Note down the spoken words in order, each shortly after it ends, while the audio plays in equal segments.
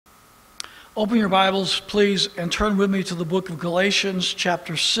Open your Bibles, please, and turn with me to the book of Galatians,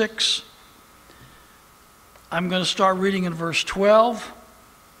 chapter 6. I'm going to start reading in verse 12,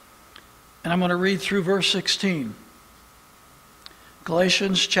 and I'm going to read through verse 16.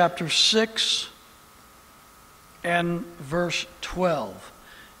 Galatians, chapter 6, and verse 12.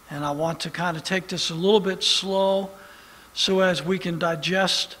 And I want to kind of take this a little bit slow so as we can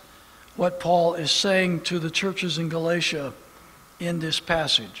digest what Paul is saying to the churches in Galatia in this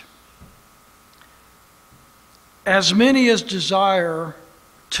passage. As many as desire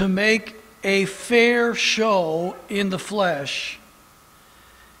to make a fair show in the flesh,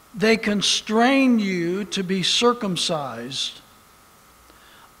 they constrain you to be circumcised,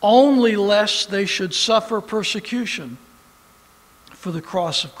 only lest they should suffer persecution for the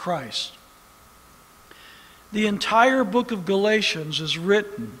cross of Christ. The entire book of Galatians is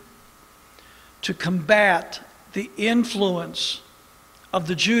written to combat the influence of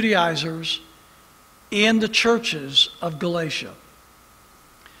the Judaizers in the churches of Galatia.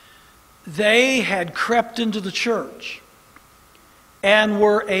 They had crept into the church and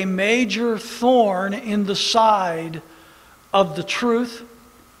were a major thorn in the side of the truth,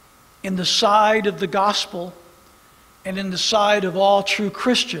 in the side of the gospel, and in the side of all true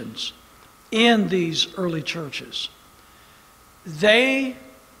Christians in these early churches. They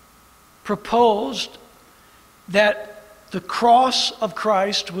proposed that the cross of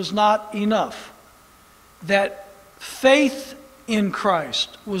Christ was not enough, that faith in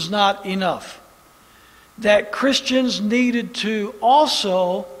Christ was not enough, that Christians needed to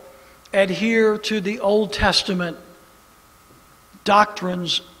also adhere to the Old Testament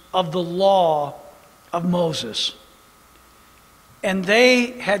doctrines of the law of Moses. And they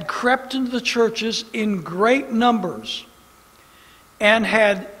had crept into the churches in great numbers and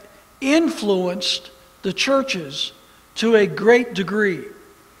had influenced the churches to a great degree.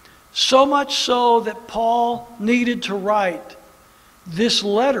 So much so that Paul needed to write this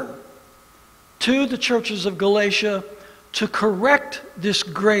letter to the churches of Galatia to correct this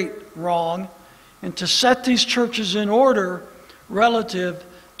great wrong and to set these churches in order relative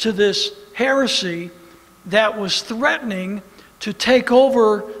to this heresy that was threatening to take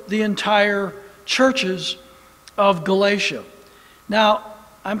over the entire churches of Galatia. Now,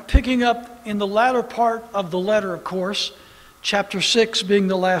 I'm picking up in the latter part of the letter, of course, chapter 6 being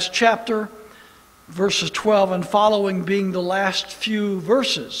the last chapter, verses 12 and following being the last few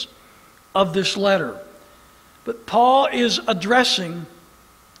verses of this letter. But Paul is addressing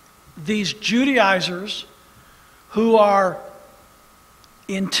these Judaizers who are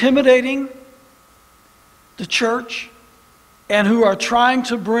intimidating the church and who are trying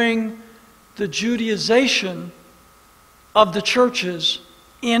to bring the Judaization of the churches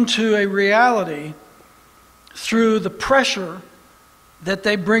into a reality through the pressure that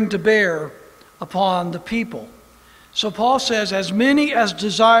they bring to bear upon the people. So Paul says, as many as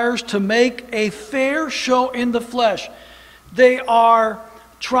desires to make a fair show in the flesh, they are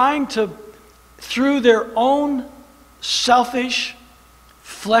trying to, through their own selfish,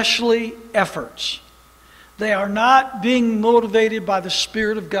 fleshly efforts. They are not being motivated by the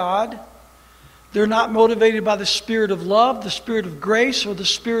Spirit of God. They're not motivated by the Spirit of love, the Spirit of grace, or the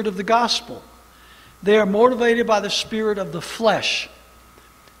Spirit of the gospel. They are motivated by the spirit of the flesh.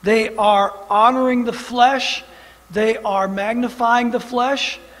 They are honoring the flesh. They are magnifying the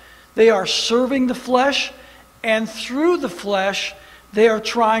flesh. They are serving the flesh. And through the flesh, they are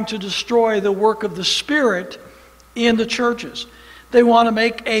trying to destroy the work of the Spirit in the churches. They want to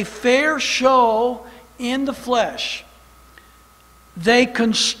make a fair show in the flesh. They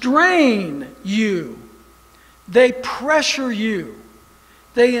constrain you. They pressure you.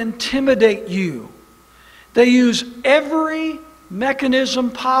 They intimidate you. They use every mechanism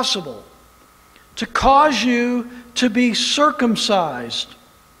possible to cause you to be circumcised,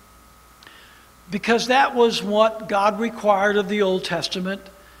 because that was what God required of the Old Testament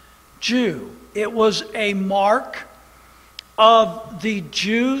Jew. It was a mark of the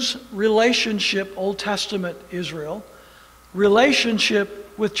Jews' relationship, Old Testament Israel,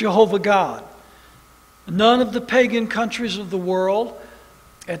 relationship with Jehovah God. None of the pagan countries of the world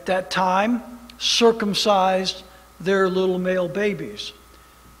at that time circumcised their little male babies.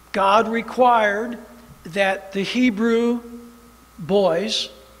 God required that the Hebrew boys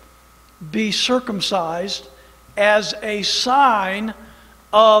be circumcised as a sign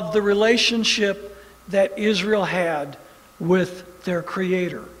of the relationship that Israel had with their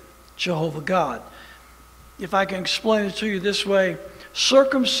Creator, Jehovah God. If I can explain it to you this way,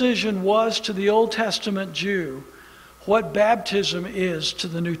 circumcision was to the Old Testament Jew what baptism is to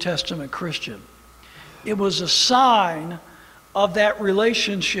the New Testament Christian. It was a sign of that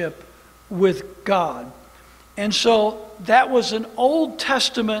relationship with God. And so that was an Old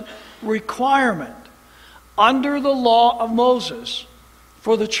Testament requirement under the law of Moses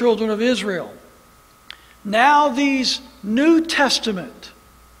for the children of Israel. Now these New Testament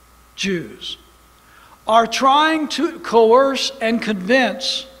Jews are trying to coerce and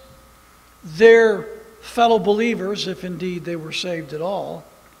convince their fellow believers, if indeed they were saved at all,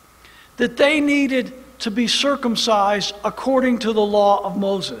 that they needed to be circumcised according to the law of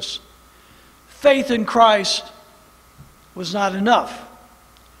Moses. Faith in Christ was not enough.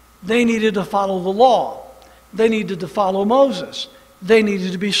 They needed to follow the law. They needed to follow Moses. They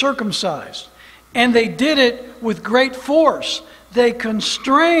needed to be circumcised. And they did it with great force. They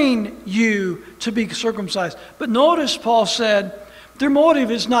constrain you to be circumcised. But notice Paul said their motive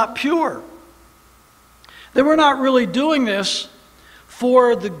is not pure. They were not really doing this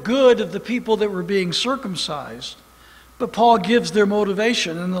for the good of the people that were being circumcised. But Paul gives their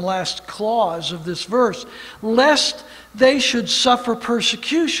motivation in the last clause of this verse. Lest they should suffer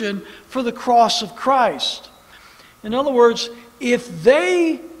persecution for the cross of Christ. In other words, if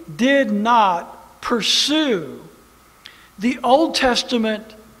they did not pursue the Old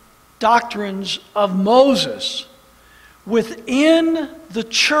Testament doctrines of Moses within the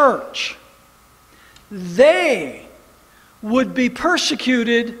church, they would be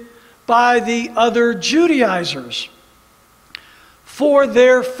persecuted by the other Judaizers for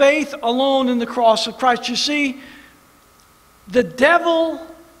their faith alone in the cross of Christ. You see, the devil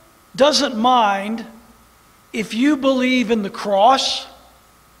doesn't mind if you believe in the cross.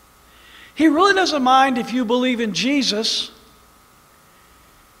 He really doesn't mind if you believe in Jesus,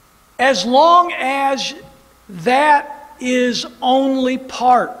 as long as that is only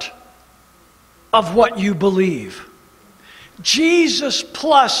part of what you believe. Jesus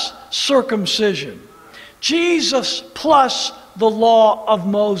plus circumcision. Jesus plus the law of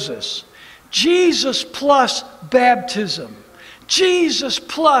Moses. Jesus plus baptism. Jesus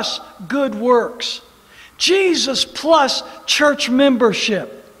plus good works. Jesus plus church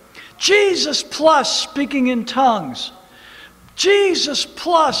membership. Jesus plus speaking in tongues. Jesus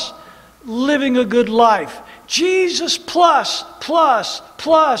plus living a good life. Jesus plus.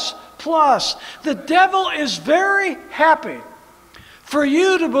 The devil is very happy for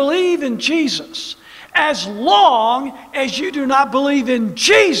you to believe in Jesus as long as you do not believe in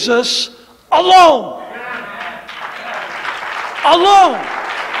Jesus alone. Alone.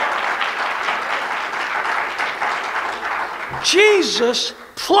 Jesus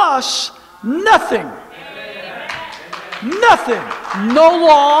plus nothing. Nothing. No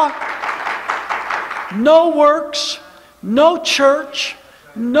law, no works, no church,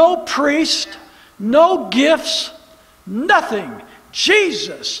 no priest, no gifts, nothing.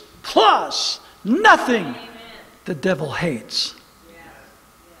 Jesus plus nothing. The devil hates.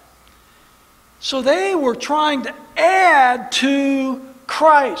 So they were trying to add to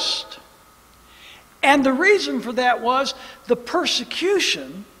Christ. And the reason for that was the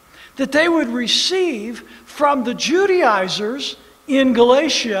persecution that they would receive from the Judaizers in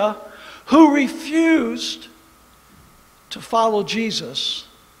Galatia who refused to follow Jesus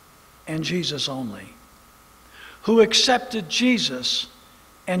and Jesus only, who accepted Jesus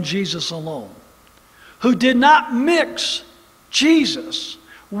and Jesus alone, who did not mix Jesus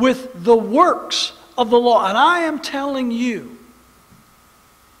with the works of the law. And I am telling you,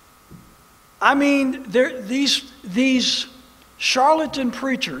 I mean, these charlatan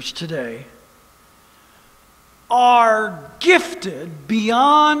preachers today are gifted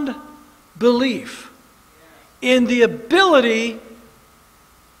beyond belief in the ability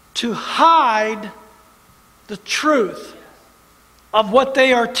to hide the truth of what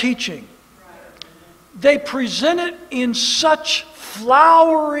they are teaching. They present it in such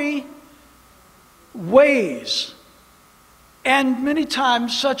flowery ways, and many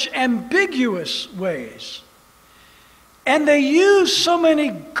times such ambiguous ways. And they use so many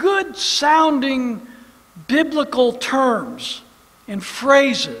good sounding biblical terms and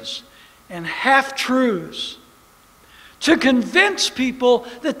phrases and half-truths to convince people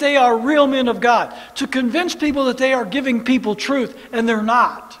that they are real men of God, to convince people that they are giving people truth, and they're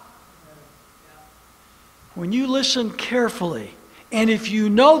not. When you listen carefully, and if you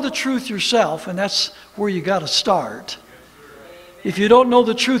know the truth yourself, and that's where you got to start. If you don't know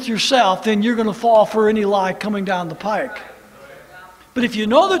the truth yourself, then you're going to fall for any lie coming down the pike. But if you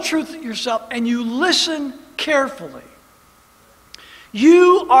know the truth yourself and you listen carefully,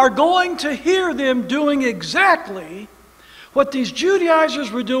 you are going to hear them doing exactly what these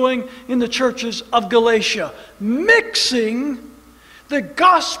Judaizers were doing in the churches of Galatia, mixing the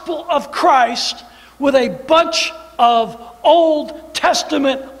gospel of Christ with a bunch of Old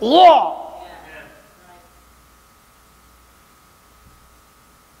Testament law.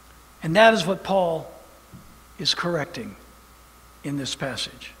 And that is what Paul is correcting in this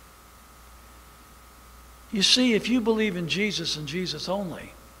passage. You see, if you believe in Jesus and Jesus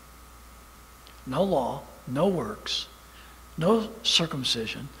only, no law, no works, no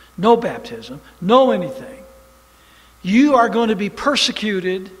circumcision, no baptism, no anything, you are going to be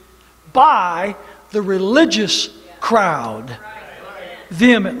persecuted by the religious crowd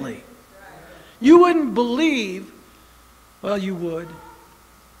vehemently. You wouldn't believe, well, you would,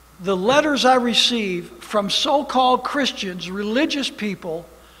 the letters I receive from so-called Christians, religious people,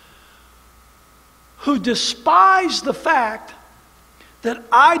 who despise the fact that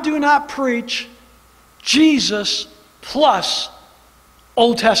I do not preach Jesus plus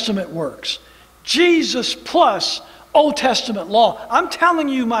Old Testament works. Jesus plus Old Testament law. I'm telling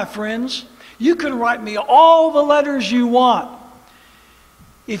you, my friends, you can write me all the letters you want.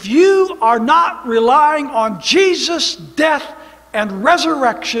 If you are not relying on Jesus' death and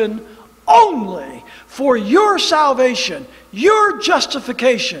resurrection only for your salvation, your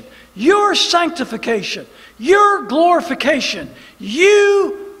justification, your sanctification, your glorification,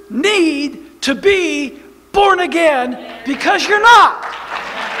 you need to be born again, because you're not.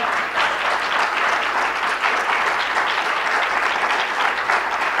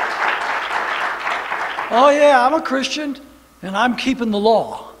 Oh yeah, I'm a Christian and I'm keeping the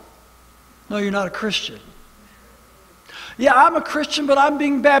law. No, you're not a Christian. Yeah, I'm a Christian, but I'm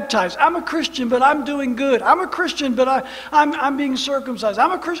being baptized. I'm a Christian, but I'm doing good. I'm a Christian, but I'm being circumcised.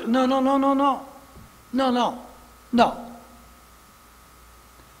 I'm a Christian. No.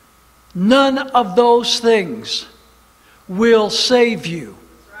 None of those things will save you.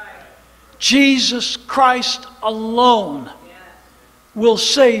 Jesus Christ alone will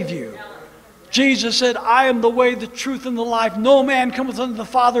save you. Jesus said, I am the way, the truth, and the life. No man cometh unto the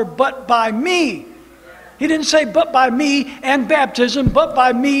Father but by me. He didn't say, but by me and baptism, but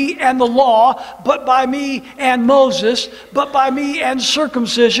by me and the law, but by me and Moses, but by me and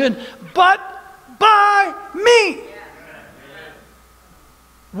circumcision, but by me.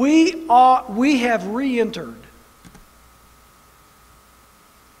 We have re-entered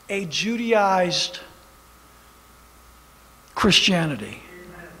a Judaized Christianity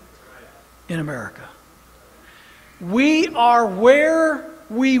in America. We are where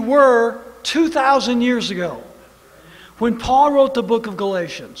we were 2,000 years ago when Paul wrote the book of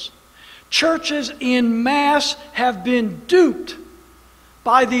Galatians. Churches in mass have been duped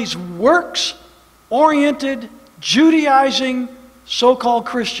by these works-oriented, Judaizing so-called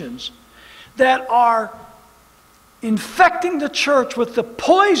Christians that are infecting the church with the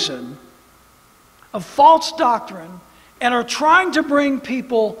poison of false doctrine and are trying to bring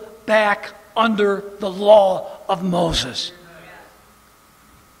people back under the law of Moses.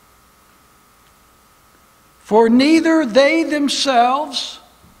 For neither they themselves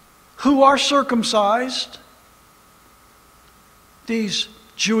who are circumcised, these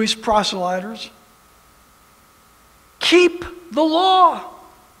Jewish proselyters, keep the law.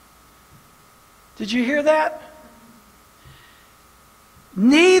 Did you hear that?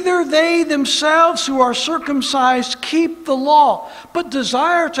 Neither they themselves who are circumcised keep the law, but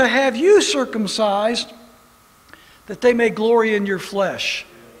desire to have you circumcised, that they may glory in your flesh.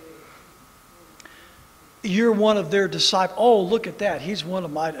 You're one of their disciples. Oh, look at that. He's one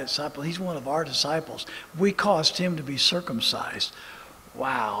of my disciples. He's one of our disciples. We caused him to be circumcised.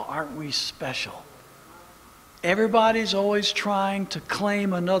 Wow, aren't we special? Everybody's always trying to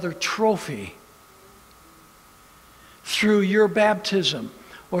claim another trophy through your baptism,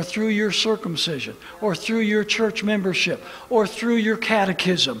 or through your circumcision, or through your church membership, or through your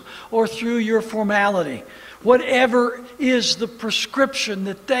catechism, or through your formality. Whatever is the prescription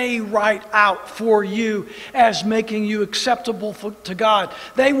that they write out for you as making you acceptable to God.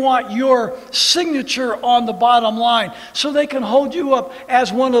 They want your signature on the bottom line so they can hold you up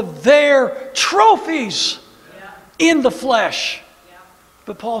as one of their trophies in the flesh.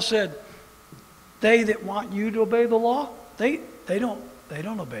 But Paul said, they that want you to obey the law, they don't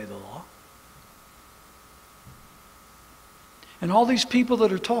obey the law. And all these people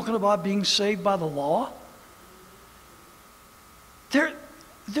that are talking about being saved by the law,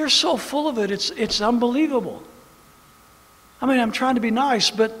 they're so full of it, it's unbelievable. I mean, I'm trying to be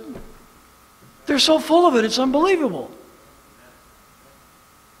nice, but they're so full of it, it's unbelievable.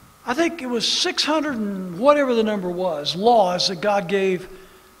 I think it was 600 and whatever the number was, laws that God gave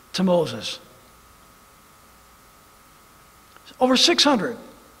to Moses. Over 600.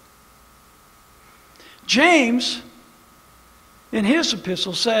 James, in his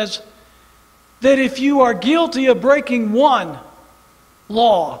epistle, says that if you are guilty of breaking one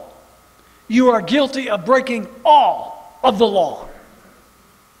law, you are guilty of breaking all of the law.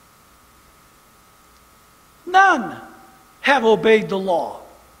 None have obeyed the law,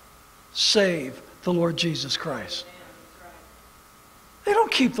 save the Lord Jesus Christ. They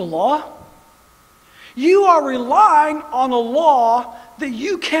don't keep the law. You are relying on a law that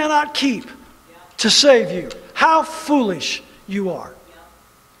you cannot keep to save you. How foolish you are.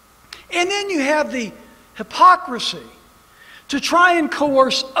 And then you have the hypocrisy to try and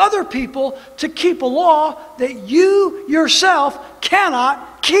coerce other people to keep a law that you yourself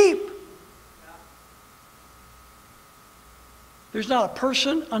cannot keep. There's not a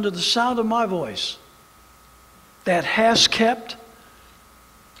person under the sound of my voice that has kept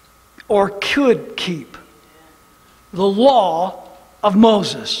or could keep the law of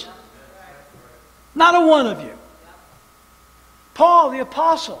Moses. Not a one of you. Paul the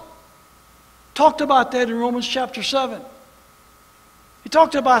apostle talked about that in Romans chapter 7. He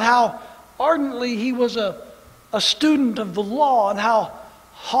talked about how ardently he was a student of the law and how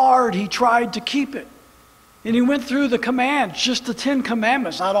hard he tried to keep it. And he went through the commands, just the 10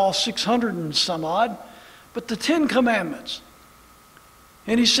 commandments, not all 600 and some odd, but the 10 commandments.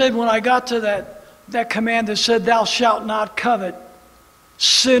 And he said, when I got to that command that said, thou shalt not covet,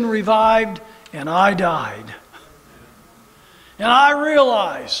 sin revived and I died. And I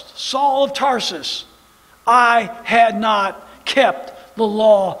realized, Saul of Tarsus, I had not kept the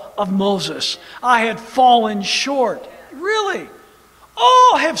law of Moses. I had fallen short. Really?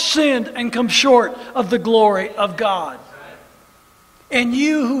 All have sinned and come short of the glory of God. And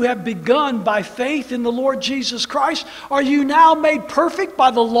you who have begun by faith in the Lord Jesus Christ, are you now made perfect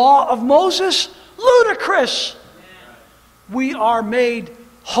by the law of Moses? Ludicrous! We are made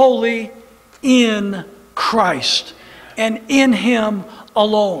holy in Christ and in Him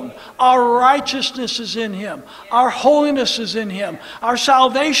alone. Our righteousness is in Him. Our holiness is in Him. Our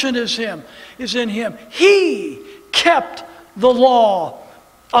salvation is in Him. He kept the law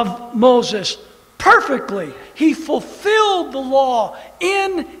of Moses perfectly. He fulfilled the law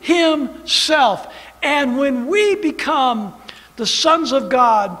in Himself. And when we become the sons of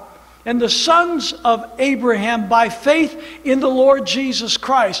God and the sons of Abraham by faith in the Lord Jesus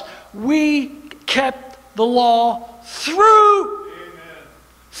Christ, we kept the law through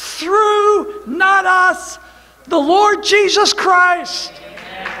not us, the Lord Jesus Christ.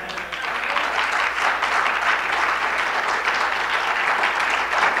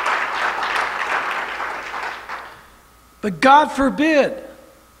 But God forbid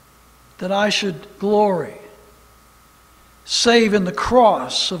that I should glory, save in the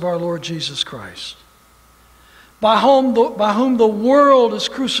cross of our Lord Jesus Christ, by whom the world is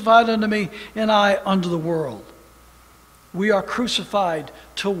crucified unto me, and I unto the world. We are crucified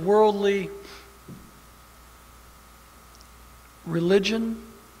to worldly religion,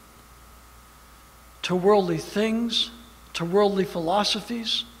 to worldly things, to worldly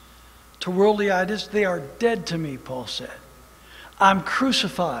philosophies, to worldly ideas. They are dead to me, Paul said. I'm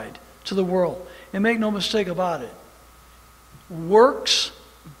crucified to the world. And make no mistake about it. Works,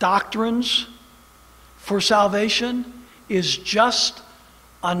 doctrines for salvation is just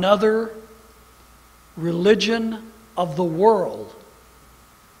another religion of the world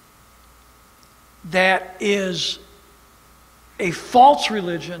that is a false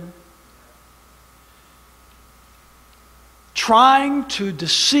religion trying to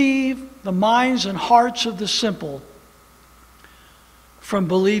deceive the minds and hearts of the simple from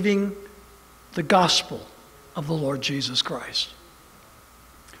believing the gospel of the Lord Jesus Christ.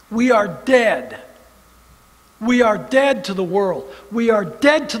 We are dead. We are dead to the world. We are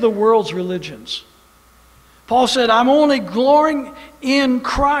dead to the world's religions. Paul said, I'm only glorying in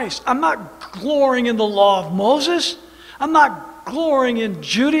Christ. I'm not glorying in the law of Moses. I'm not glorying in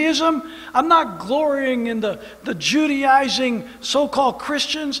Judaism. I'm not glorying in the Judaizing so-called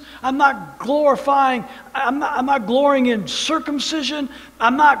Christians. I'm not glorying in circumcision.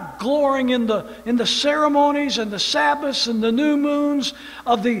 I'm not glorying in the ceremonies and the Sabbaths and the new moons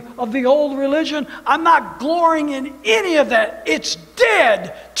of the old religion. I'm not glorying in any of that. It's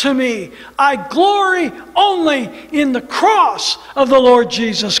dead to me. I glory only in the cross of the Lord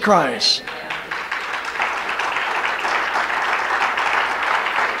Jesus Christ.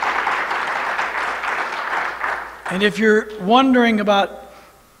 And if you're wondering about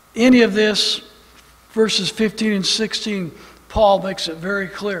any of this, verses 15 and 16, Paul makes it very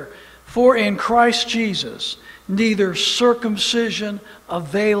clear. For in Christ Jesus, neither circumcision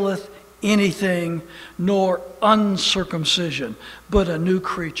availeth anything, nor uncircumcision, but a new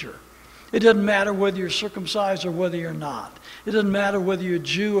creature. It doesn't matter whether you're circumcised or whether you're not. It doesn't matter whether you're a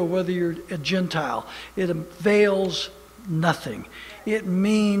Jew or whether you're a Gentile. It avails nothing. it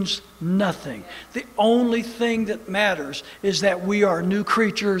means nothing. The only thing that matters is that we are new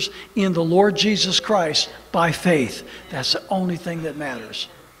creatures in the Lord Jesus Christ by faith. That's the only thing that matters.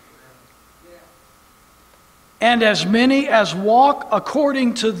 And as many as walk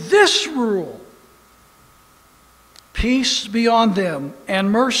according to this rule, peace be on them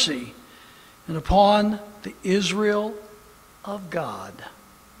and mercy, and upon the Israel of God.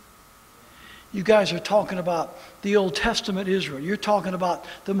 You guys are talking about the Old Testament Israel. You're talking about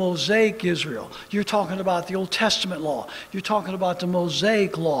the Mosaic Israel. You're talking about the Old Testament law. You're talking about the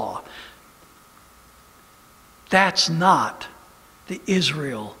Mosaic law. That's not the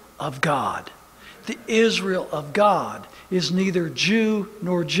Israel of God. The Israel of God is neither Jew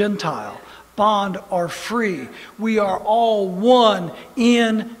nor Gentile, bond or free. We are all one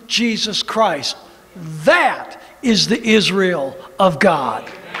in Jesus Christ. That is the Israel of God.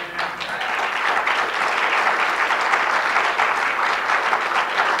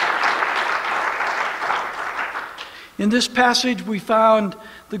 In this passage, we found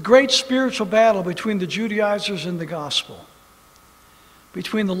the great spiritual battle between the Judaizers and the gospel,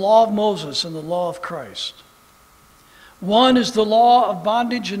 between the law of Moses and the law of Christ. One is the law of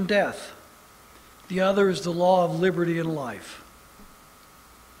bondage and death. The other is the law of liberty and life.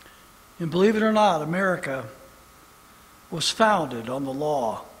 And believe it or not, America was founded on the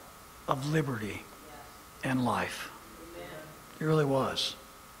law of liberty and life. It really was.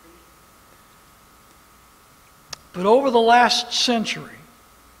 But over the last century,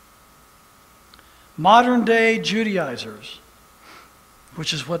 modern day Judaizers,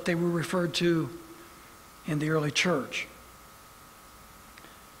 which is what they were referred to in the early church,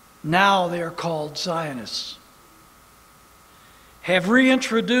 now they are called Zionists, have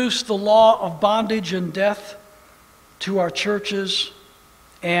reintroduced the law of bondage and death to our churches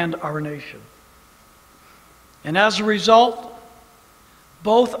and our nation. And as a result,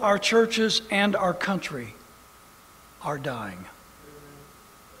 both our churches and our country are dying.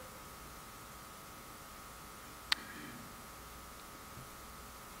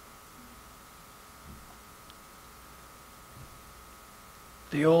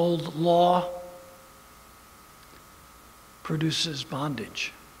 The old law produces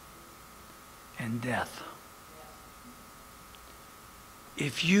bondage and death.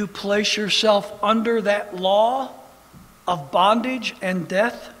 If you place yourself under that law of bondage and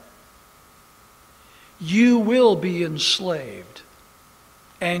death, you will be enslaved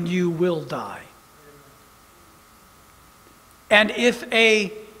and you will die. And if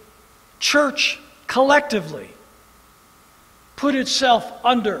a church collectively put itself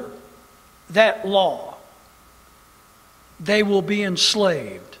under that law, they will be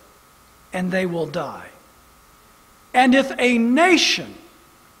enslaved and they will die. And if a nation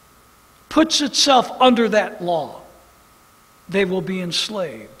puts itself under that law, they will be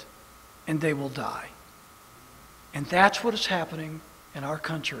enslaved and they will die. And that's what is happening in our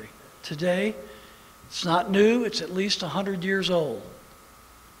country today. It's not new, it's at least 100 years old.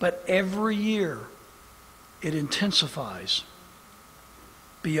 But every year it intensifies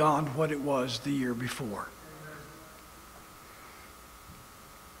beyond what it was the year before.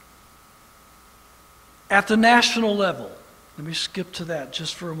 At the national level, let me skip to that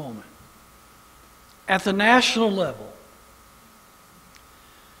just for a moment. At the national level,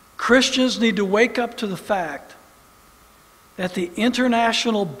 Christians need to wake up to the fact that the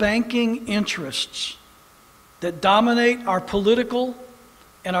international banking interests that dominate our political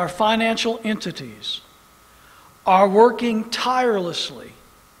and our financial entities are working tirelessly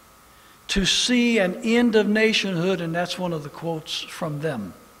to see an end of nationhood, and that's one of the quotes from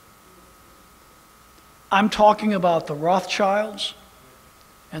them. I'm talking about the Rothschilds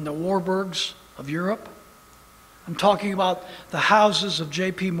and the Warburgs of Europe. I'm talking about the houses of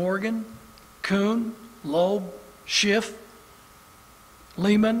J.P. Morgan, Kuhn, Loeb, Schiff,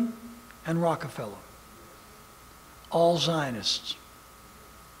 Lehman, and Rockefeller. All Zionists.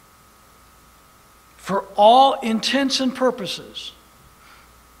 For all intents and purposes,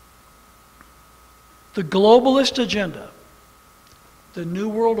 the globalist agenda, the New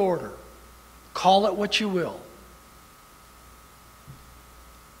World Order, call it what you will,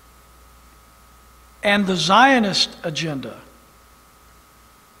 and the Zionist agenda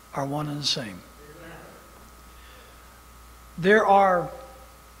are one and the same. There are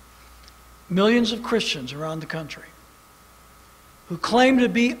millions of Christians around the country who claim to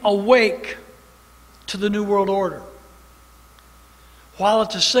be awake to the New World Order, while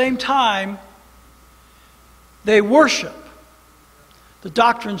at the same time they worship the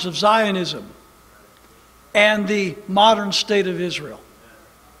doctrines of Zionism and the modern state of Israel.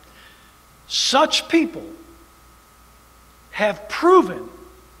 Such people have proven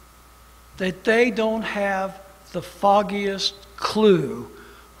that they don't have the foggiest clue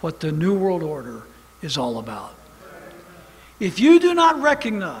what the New World Order is all about. If you do not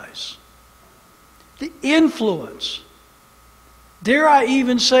recognize the influence, dare I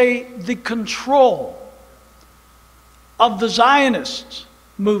even say the control of the Zionist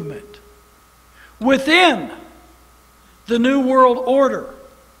movement within the New World Order,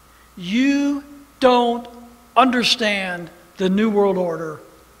 you don't understand the New World Order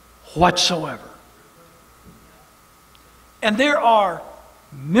whatsoever. And there are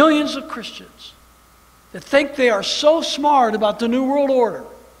millions of Christians that think they are so smart about the New World Order,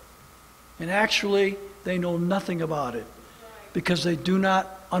 and actually they know nothing about it because they do not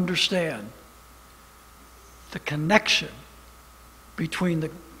understand the connection between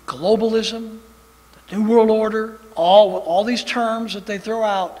the globalism, the New World Order, all these terms that they throw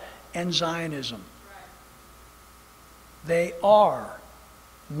out, and Zionism. They are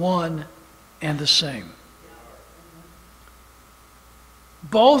one and the same.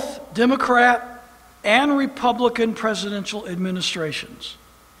 Both Democrat and Republican presidential administrations,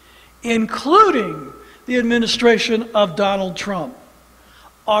 including the administration of Donald Trump,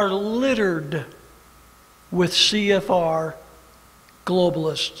 are littered with CFR,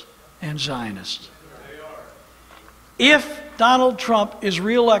 globalists, and Zionists. If Donald Trump is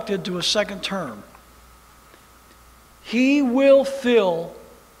reelected to a second term, he will fill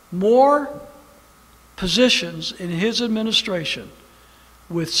more positions in his administration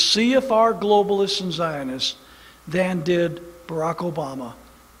with CFR, globalists, and Zionists than did Barack Obama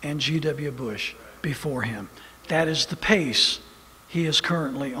and G.W. Bush before him. That is the pace he is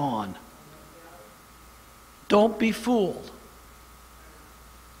currently on. Don't be fooled.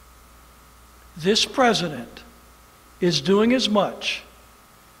 This president is doing as much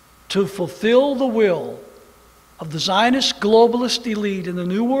to fulfill the will of the Zionist globalist elite and the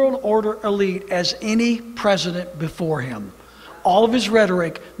New World Order elite as any president before him. All of his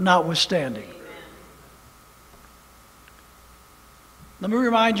rhetoric notwithstanding. Let me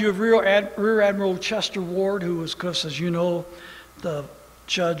remind you of Rear Admiral Chester Ward, who was, of course, as you know, the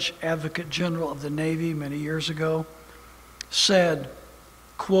Judge Advocate General of the Navy many years ago, said,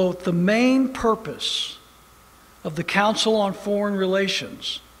 quote, "The main purpose of the Council on Foreign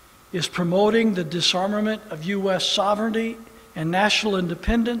Relations is promoting the disarmament of U.S. sovereignty and national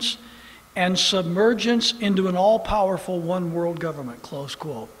independence and submergence into an all-powerful one-world government," close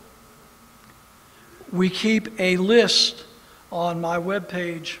quote. We keep a list on my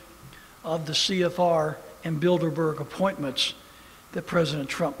webpage of the CFR and Bilderberg appointments that President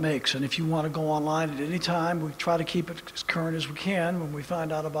Trump makes. And if you want to go online at any time, we try to keep it as current as we can when we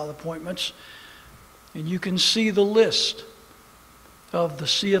find out about appointments. And you can see the list of the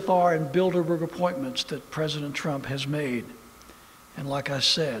CFR and Bilderberg appointments that President Trump has made. And like I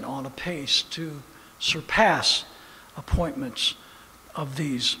said, on a pace to surpass appointments of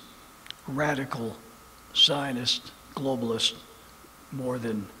these radical Zionist globalists more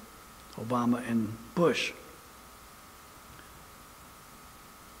than Obama and Bush.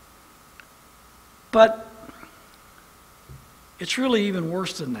 But it's really even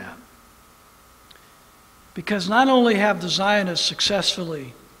worse than that. Because not only have the Zionists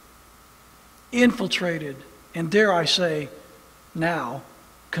successfully infiltrated, and dare I say, now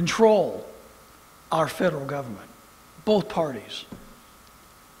control our federal government, both parties.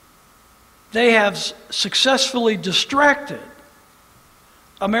 They have successfully distracted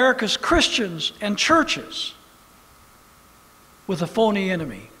America's Christians and churches with a phony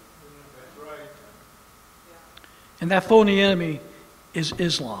enemy. That's right. And that phony enemy is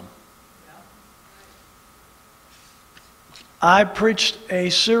Islam. I preached a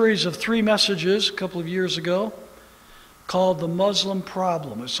series of 3 messages a couple of years ago called The Muslim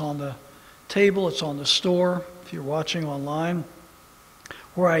Problem. It's on the table, it's on the store, if you're watching online,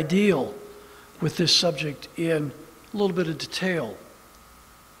 where I deal with this subject in a little bit of detail.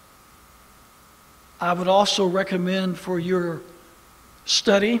 I would also recommend for your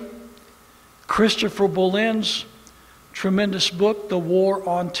study Christopher Bolin's tremendous book, The War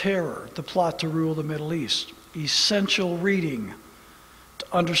on Terror, The Plot to Rule the Middle East. Essential reading to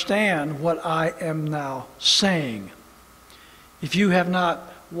understand what I am now saying. If you have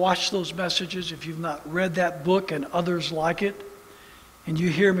not watched those messages, if you've not read that book and others like it, and you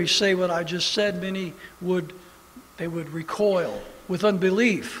hear me say what I just said, many would recoil with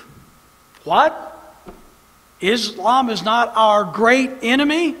unbelief. What? Islam is not our great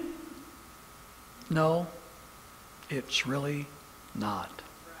enemy? No, it's really not.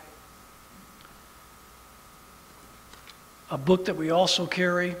 A book that we also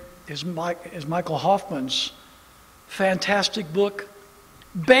carry is Michael Hoffman's Fantastic book.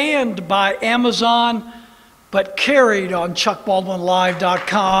 Banned by Amazon, but carried on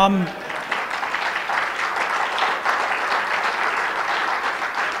chuckbaldwinlive.com.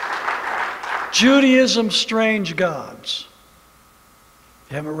 Judaism, Strange Gods.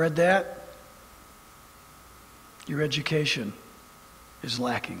 You haven't read that? Your education is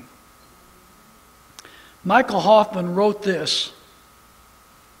lacking. Michael Hoffman wrote this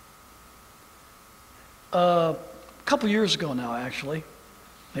a couple years ago now, actually,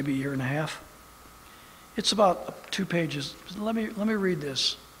 maybe a year and a half. It's about 2 pages. Let me read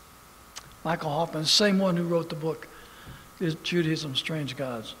this. Michael Hoffman, the same one who wrote the book, Judaism, Strange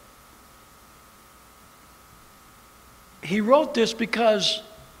Gods. He wrote this because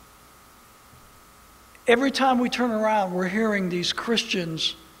every time we turn around, we're hearing these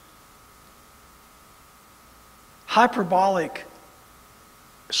Christians hyperbolic,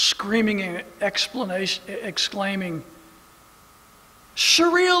 screaming and exclaiming,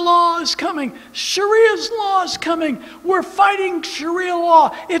 Sharia law is coming. Sharia's law is coming. We're fighting Sharia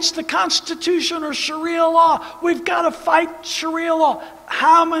law. It's the Constitution or Sharia law. We've got to fight Sharia law.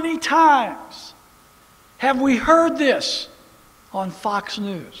 How many times have we heard this on Fox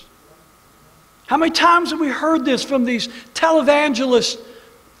News? How many times have we heard this from these televangelist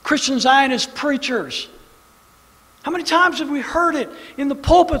Christian Zionist preachers? How many times have we heard it in the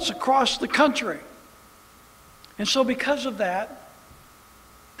pulpits across the country? And so because of that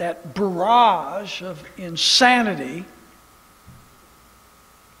barrage of insanity,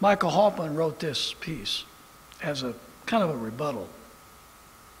 Michael Hoffman wrote this piece as a kind of a rebuttal.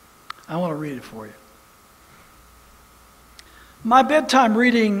 I want to read it for you. My bedtime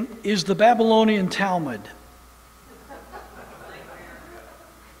reading is the Babylonian Talmud.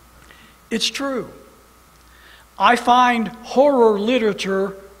 It's true. I find horror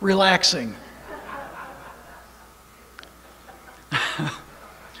literature relaxing.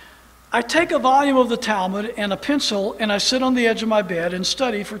 I take a volume of the Talmud and a pencil and I sit on the edge of my bed and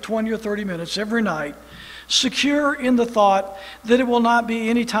study for 20 or 30 minutes every night, secure in the thought that it will not be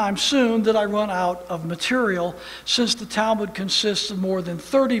any time soon that I run out of material, since the Talmud consists of more than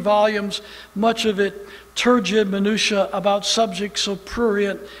 30 volumes, much of it turgid minutiae about subjects so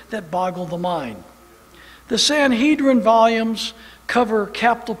prurient that boggle the mind. The Sanhedrin volumes cover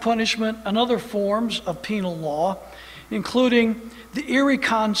capital punishment and other forms of penal law, including the eerie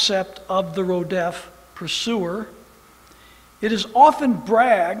concept of the rodef, pursuer. It is often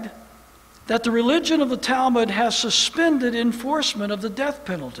bragged that the religion of the Talmud has suspended enforcement of the death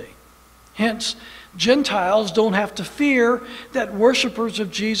penalty. Hence, Gentiles don't have to fear that worshipers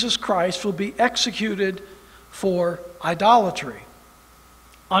of Jesus Christ will be executed for idolatry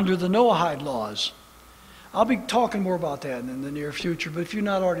under the Noahide laws. I'll be talking more about that in the near future, but if you've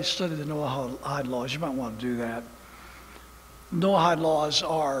not already studied the Noahide laws, you might want to do that. Noahide laws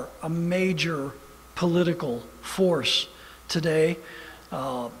are a major political force today.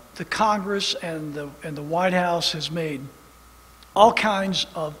 The Congress and the White House has made all kinds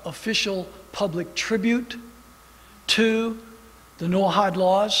of official public tribute to the Noahide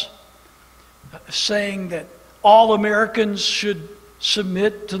laws, saying that all Americans should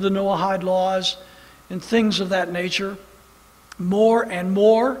submit to the Noahide laws and things of that nature. More and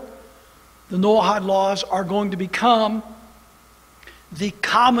more, the Noahide laws are going to become the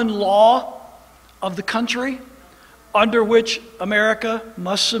common law of the country under which America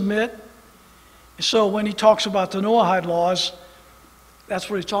must submit. So when he talks about the Noahide laws, that's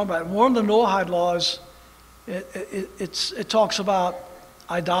what he's talking about. One of the Noahide laws, it talks about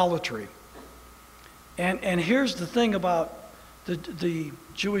idolatry. And here's the thing about the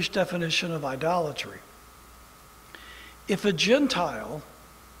Jewish definition of idolatry. If a Gentile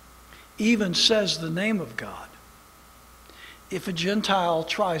even says the name of God, if a Gentile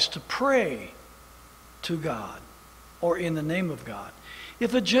tries to pray to God or in the name of God,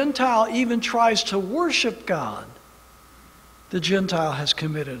 if a Gentile even tries to worship God, the Gentile has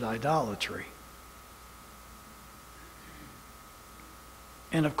committed idolatry.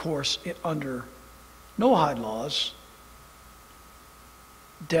 And of course, under Noahide laws,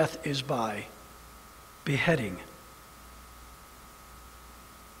 death is by beheading.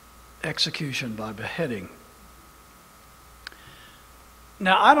 Execution by beheading.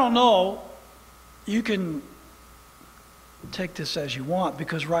 Now, I don't know, you can take this as you want,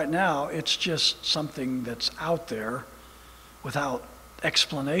 because right now it's just something that's out there without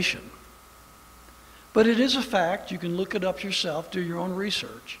explanation. But it is a fact, you can look it up yourself, do your own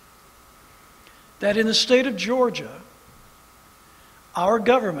research, that in the state of Georgia, our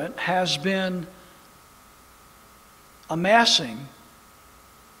government has been amassing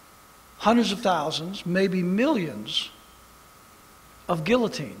hundreds of thousands, maybe millions of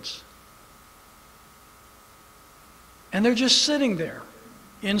guillotines. And they're just sitting there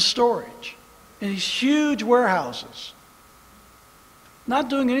in storage in these huge warehouses, not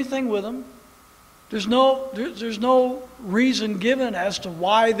doing anything with them. There's no reason given as to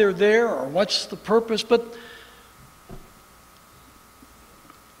why they're there or what's the purpose, but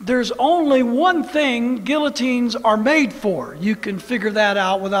there's only one thing guillotines are made for. You can figure that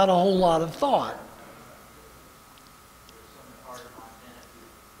out without a whole lot of thought.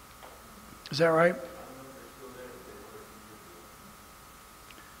 Is that right?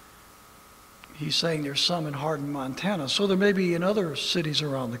 He's saying there's some in Hardin, Montana. So there may be in other cities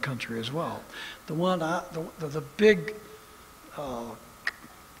around the country as well. The big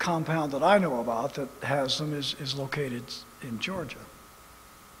compound that I know about that has them is located in Georgia.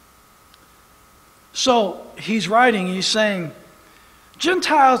 So he's writing, he's saying,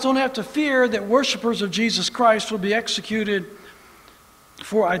 Gentiles don't have to fear that worshipers of Jesus Christ will be executed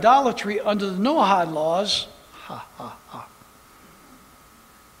for idolatry under the Noahide laws. Ha, ha, ha.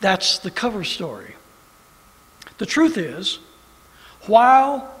 That's the cover story. The truth is,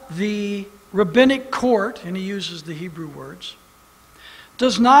 while the rabbinic court, and he uses the Hebrew words,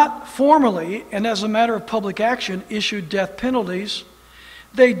 does not formally and as a matter of public action issue death penalties,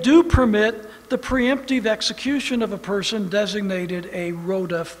 they do permit the preemptive execution of a person designated a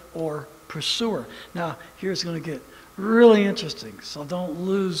rodef or pursuer. Now, here's going to get really interesting, so don't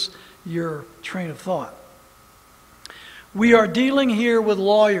lose your train of thought. We are dealing here with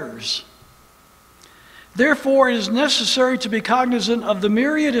lawyers. Therefore, it is necessary to be cognizant of the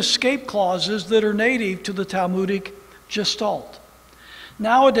myriad escape clauses that are native to the Talmudic gestalt.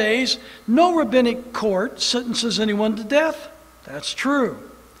 Nowadays, no rabbinic court sentences anyone to death. That's true.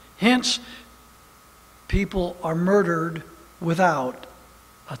 Hence, people are murdered without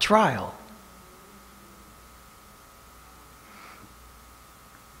a trial.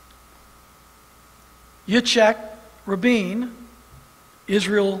 Yitzhak Rabin,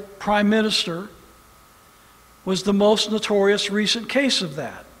 Israel Prime Minister, was the most notorious recent case of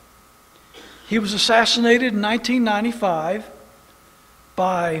that. He was assassinated in 1995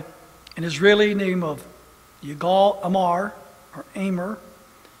 by an Israeli name of Yigal Amar, or Amer,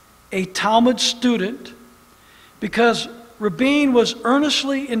 a Talmud student, because Rabin was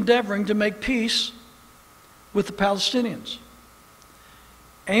earnestly endeavoring to make peace with the Palestinians.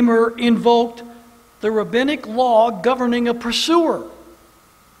 Amer invoked the rabbinic law governing a pursuer.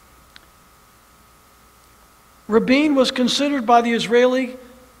 Rabin was considered by the Israeli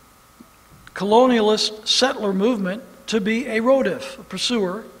colonialist settler movement to be a rodef, a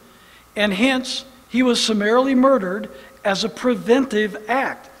pursuer, and hence he was summarily murdered as a preventive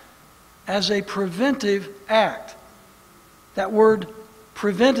act. As a preventive act. That word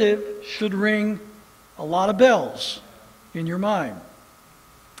preventive should ring a lot of bells in your mind.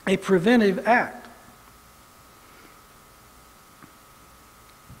 A preventive act.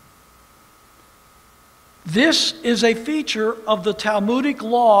 This is a feature of the Talmudic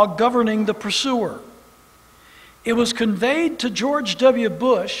law governing the pursuer. It was conveyed to George W.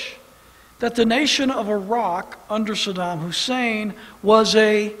 Bush that the nation of Iraq under Saddam Hussein was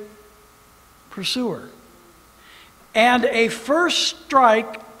a pursuer. And a first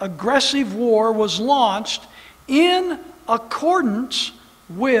strike aggressive war was launched in accordance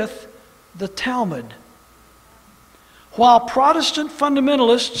with the Talmud. While Protestant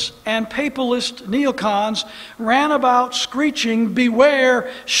fundamentalists and papalist neocons ran about screeching, "Beware,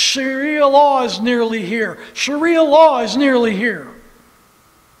 Sharia law is nearly here. Sharia law is nearly here."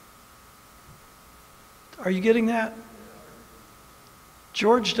 Are you getting that?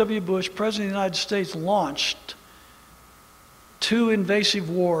 George W. Bush, President of the United States, launched 2 invasive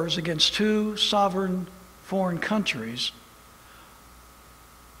wars against 2 sovereign foreign countries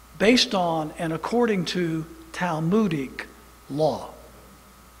based on and according to Talmudic law.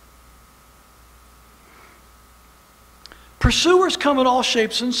 Pursuers come in all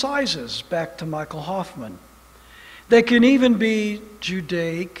shapes and sizes, back to Michael Hoffman. They can even be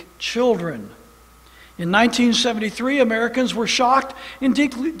Judaic children. In 1973, Americans were shocked and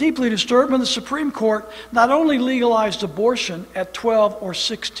deeply disturbed when the Supreme Court not only legalized abortion at 12 or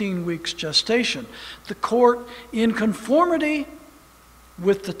 16 weeks gestation, the court, in conformity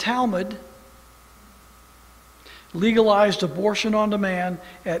with the Talmud, legalized abortion on demand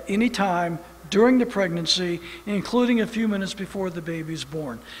at any time during the pregnancy, including a few minutes before the baby is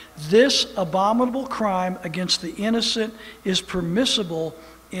born. This abominable crime against the innocent is permissible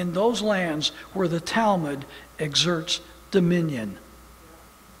in those lands where the Talmud exerts dominion,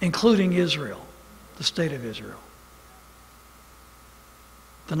 including Israel, the state of Israel.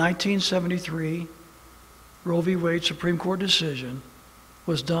 The 1973 Roe v. Wade Supreme Court decision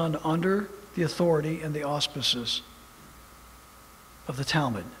was done under the authority and the auspices of the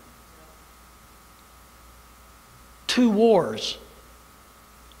Talmud. 2 wars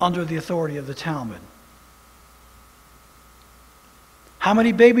under the authority of the Talmud. How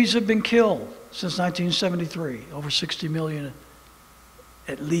many babies have been killed since 1973? Over 60 million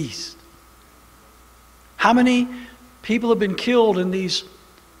at least. How many people have been killed in these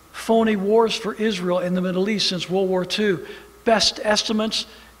phony wars for Israel in the Middle East since World War II? Best estimates,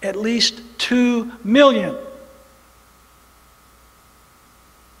 at least 2 million.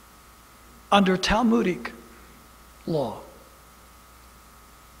 Under Talmudic law.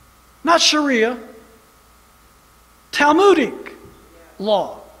 Not Sharia, Talmudic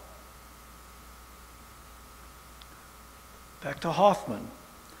law. Back to Hoffman.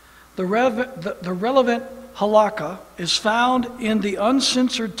 The relevant halakha is found in the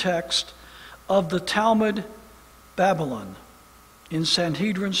uncensored text of the Talmud Babylon in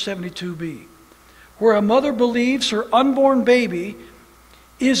Sanhedrin 72b, where a mother believes her unborn baby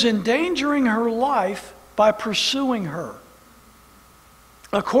is endangering her life by pursuing her.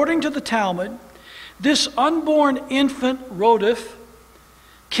 According to the Talmud, this unborn infant rodif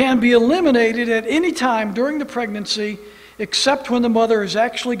can be eliminated at any time during the pregnancy except when the mother is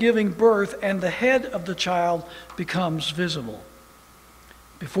actually giving birth and the head of the child becomes visible.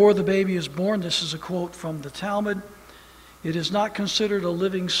 Before the baby is born, this is a quote from the Talmud, it is not considered a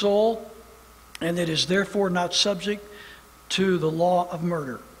living soul, and it is therefore not subject to the law of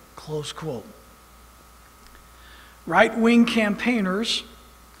murder. Close quote. Right-wing campaigners,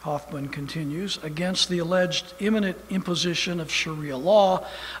 Hoffman continues, against the alleged imminent imposition of Sharia law,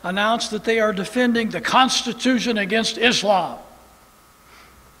 announced that they are defending the Constitution against Islam.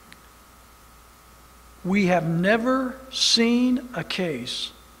 We have never seen a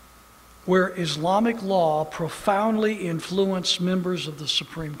case where Islamic law profoundly influenced members of the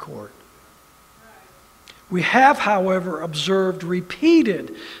Supreme Court. We have, however, observed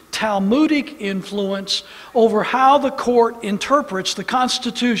repeated Talmudic influence over how the court interprets the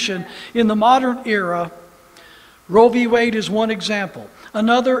Constitution in the modern era. Roe v. Wade is one example.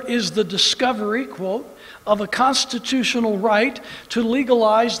 Another is the discovery, quote, of a constitutional right to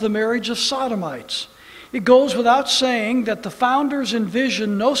legalize the marriage of sodomites. It goes without saying that the founders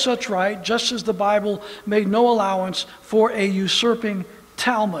envisioned no such right, just as the Bible made no allowance for a usurping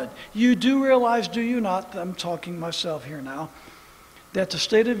Talmud. You do realize, do you not, I'm talking myself here now, that the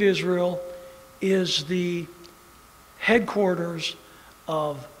state of Israel is the headquarters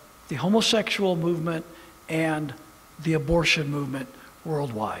of the homosexual movement and the abortion movement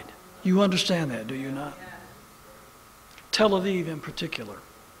worldwide. You understand that, do you not? Tel Aviv in particular.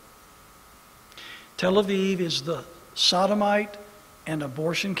 Tel Aviv is the sodomite and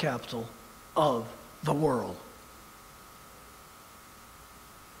abortion capital of the world.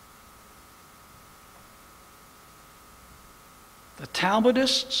 The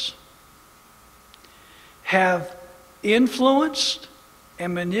Talmudists have influenced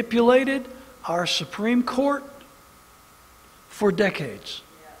and manipulated our Supreme Court for decades.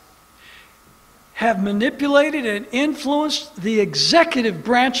 Have manipulated and influenced the executive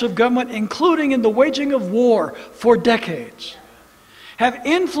branch of government, including in the waging of war, for decades. Have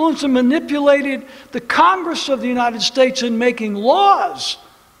influenced and manipulated the Congress of the United States in making laws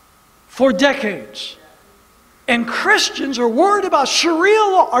for decades. And Christians are worried about Sharia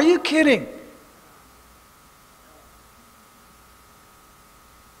law. Are you kidding?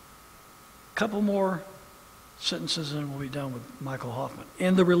 A couple more sentences and we'll be done with Michael Hoffman.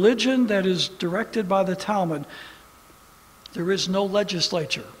 In the religion that is directed by the Talmud, there is no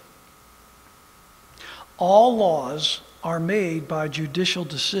legislature. All laws are made by judicial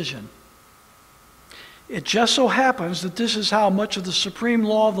decision. It just so happens that this is how much of the supreme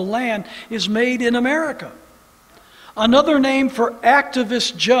law of the land is made in America. Another name for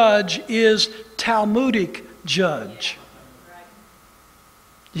activist judge is Talmudic judge.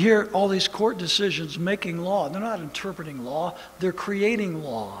 You hear all these court decisions making law. They're not interpreting law, they're creating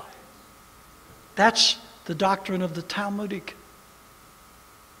law. That's the doctrine of the Talmudic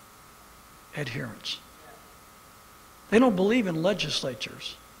adherents. They don't believe in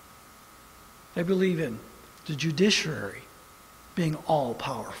legislatures. They believe in the judiciary being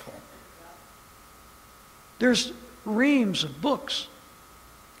all-powerful. There's reams of books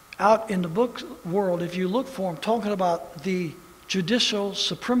out in the book world, if you look for them, talking about the judicial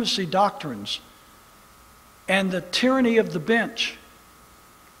supremacy doctrines and the tyranny of the bench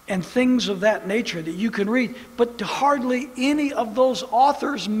and things of that nature that you can read. But hardly any of those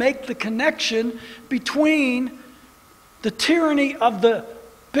authors make the connection between the tyranny of the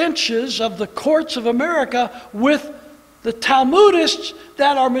benches of the courts of America with the Talmudists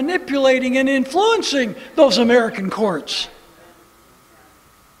that are manipulating and influencing those American courts.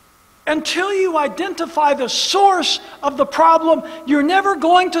 Until you identify the source of the problem, you're never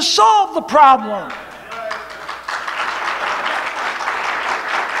going to solve the problem.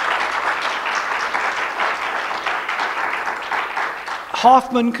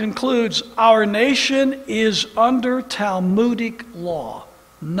 Hoffman concludes, our nation is under Talmudic law,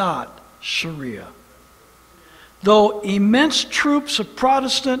 not Sharia. Though immense troops of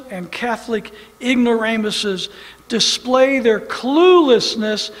Protestant and Catholic ignoramuses display their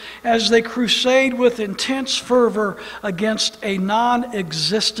cluelessness as they crusade with intense fervor against a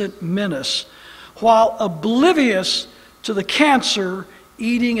non-existent menace, while oblivious to the cancer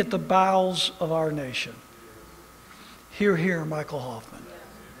eating at the bowels of our nation. Hear, hear, Michael Hoffman.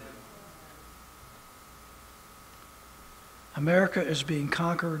 America is being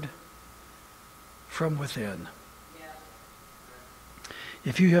conquered from within.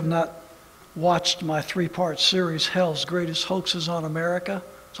 If you have not watched my 3-part series, Hell's Greatest Hoaxes on America,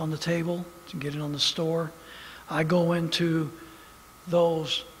 it's on the table, you can get it on the store. I go into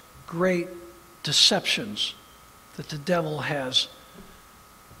those great deceptions that the devil has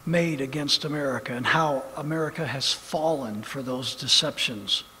made against America and how America has fallen for those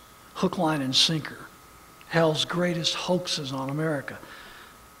deceptions. Hook, line, and sinker. Hell's greatest hoaxes on America.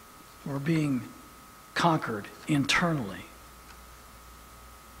 We're being conquered internally.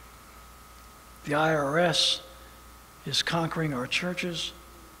 The IRS is conquering our churches.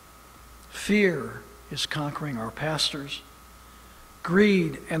 Fear is conquering our pastors.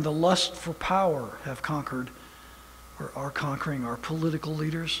 Greed and the lust for power have conquered or are conquering our political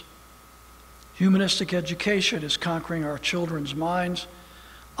leaders. Humanistic education is conquering our children's minds.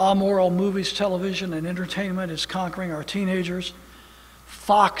 Amoral movies, television, and entertainment is conquering our teenagers.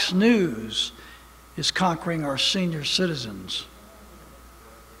 Fox News is conquering our senior citizens.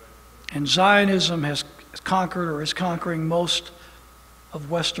 And Zionism has conquered or is conquering most of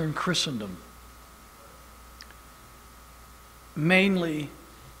Western Christendom, mainly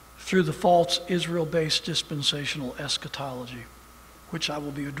through the false Israel-based dispensational eschatology, which I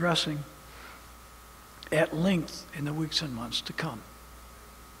will be addressing at length in the weeks and months to come.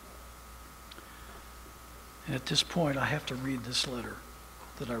 And at this point, I have to read this letter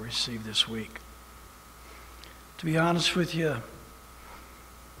that I received this week. To be honest with you,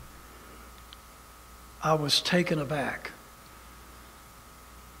 I was taken aback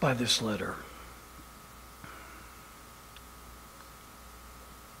by this letter.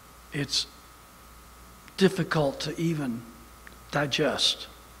 It's difficult to even digest.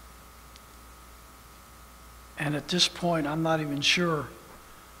 And at this point, I'm not even sure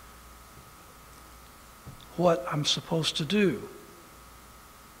what I'm supposed to do.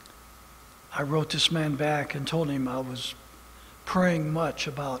 I wrote this man back and told him I was praying much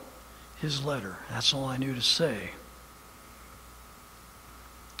about his letter. That's all I knew to say.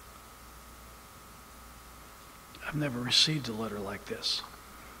 I've never received a letter like this.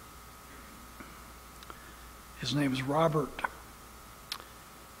 His name is Robert.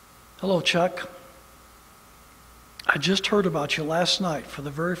 Hello, Chuck. I just heard about you last night for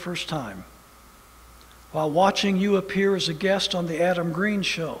the very first time while watching you appear as a guest on the Adam Green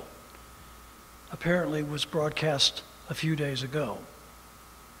show. Apparently was broadcast a few days ago.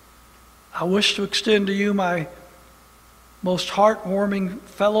 I wish to extend to you my most heartwarming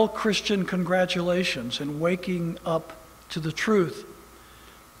fellow Christian congratulations in waking up to the truth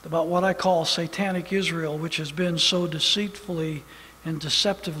about what I call satanic Israel, which has been so deceitfully and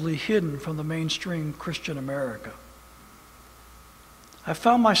deceptively hidden from the mainstream Christian America. I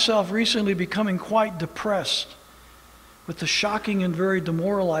found myself recently becoming quite depressed with the shocking and very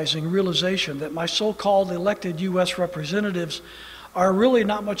demoralizing realization that my so-called elected U.S. representatives are really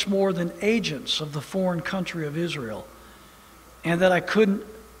not much more than agents of the foreign country of Israel, and that I could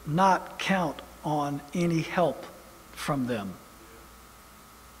not count on any help from them.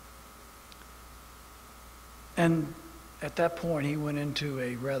 And at that point, he went into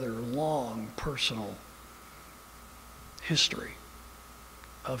a rather long personal history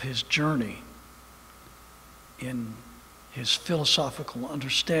of his journey in his philosophical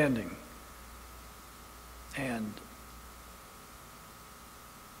understanding and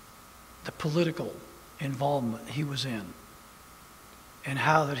the political involvement he was in, and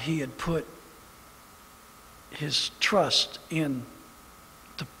how that he had put his trust in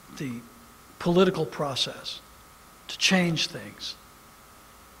the political process to change things,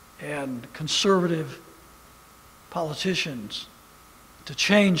 and conservative politicians to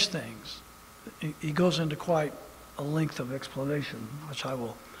change things. He goes into quite a length of explanation, which I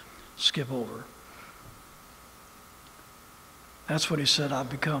will skip over. That's when he said, I've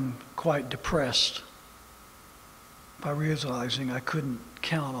become quite depressed by realizing I couldn't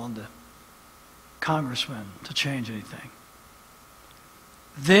count on the congressman to change anything.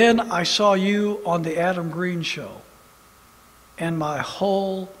 Then I saw you on the Adam Green show, and my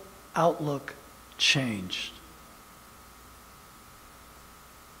whole outlook changed.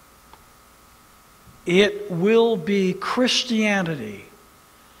 It will be Christianity,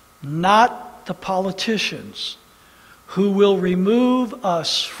 not the politicians, who will remove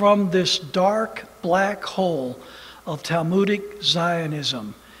us from this dark black hole of Talmudic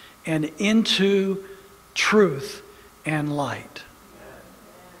Zionism and into truth and light.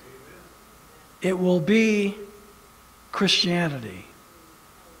 It will be Christianity,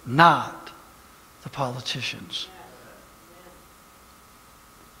 not the politicians.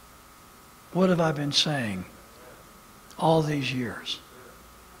 What have I been saying all these years?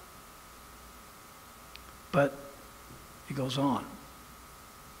 But he goes on.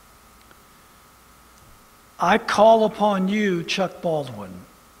 I call upon you, Chuck Baldwin,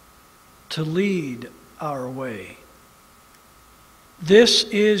 to lead our way. This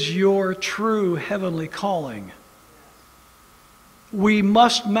is your true heavenly calling. We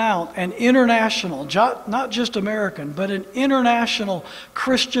must mount an international, not just American, but an international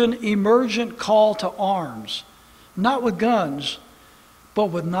Christian emergent call to arms, not with guns, but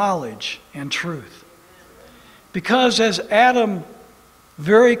with knowledge and truth. Because as Adam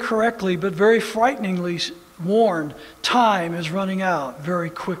very correctly but very frighteningly warned, time is running out very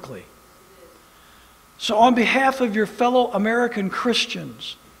quickly. So on behalf of your fellow American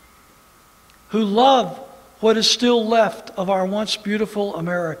Christians who love what is still left of our once beautiful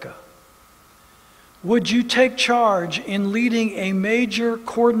America, would you take charge in leading a major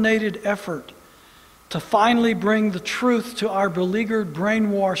coordinated effort to finally bring the truth to our beleaguered,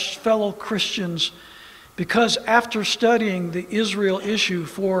 brainwashed fellow Christians? Because after studying the Israel issue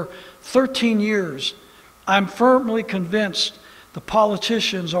for 13 years, I'm firmly convinced the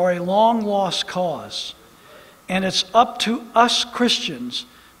politicians are a long-lost cause. And it's up to us Christians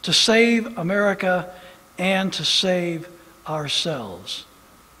to save America and to save ourselves.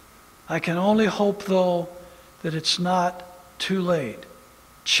 I can only hope, though, that it's not too late.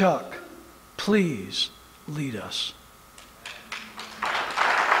 Chuck, please lead us.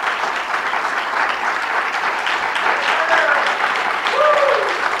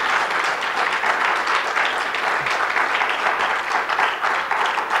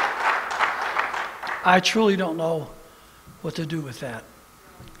 I truly don't know what to do with that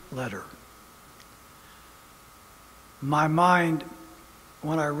letter. My mind,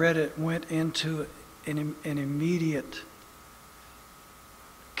 when I read it, went into an immediate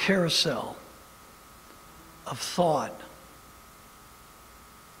carousel of thought.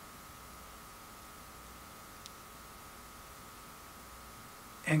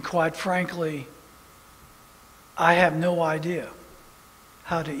 And quite frankly, I have no idea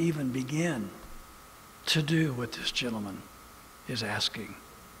how to even begin to do what this gentleman is asking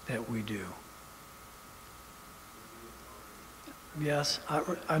that we do. Yes,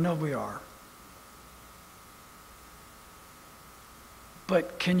 I know we are.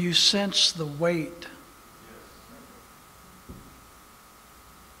 But can you sense the weight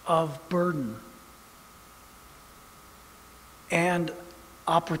of burden and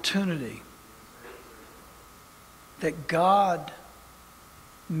opportunity that God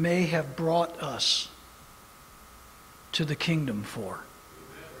may have brought us to the kingdom for?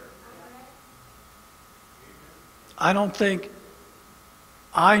 I don't think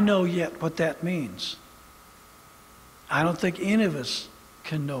I know yet what that means. I don't think any of us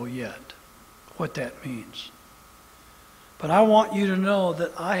can know yet what that means. But I want you to know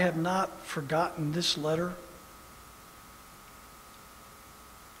that I have not forgotten this letter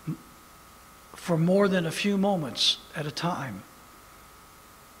for more than a few moments at a time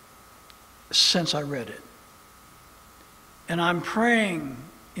since I read it. And I'm praying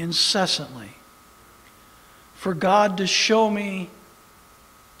incessantly for God to show me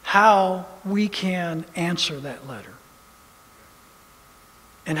how we can answer that letter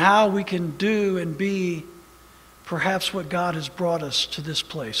and how we can do and be perhaps what God has brought us to this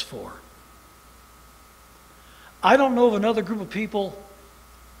place for. I don't know of another group of people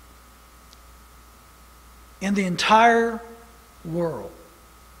in the entire world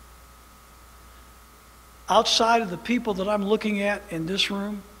outside of the people that I'm looking at in this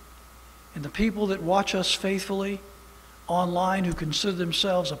room and the people that watch us faithfully online who consider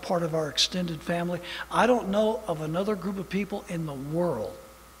themselves a part of our extended family. I don't know of another group of people in the world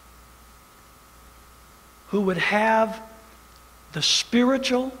who would have the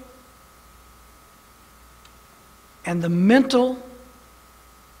spiritual and the mental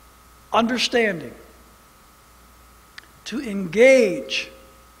understanding to engage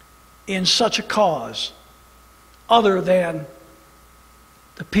in such a cause other than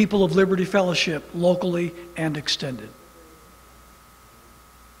the people of Liberty Fellowship, locally and extended.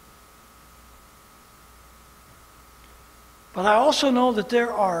 But I also know that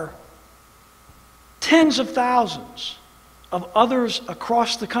there are tens of thousands of others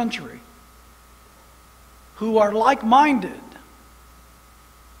across the country who are like-minded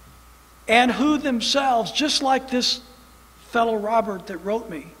and who themselves, just like this fellow Robert that wrote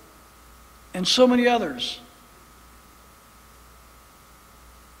me, and so many others,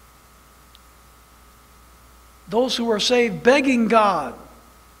 those who are saved begging God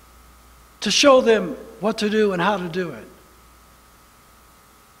to show them what to do and how to do it.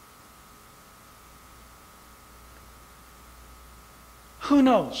 Who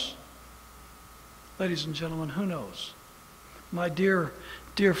knows? Ladies and gentlemen, who knows? My dear,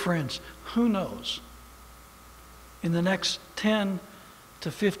 dear friends, who knows? In the next 10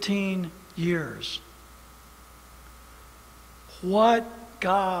 to 15 years, what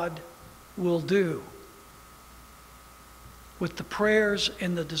God will do with the prayers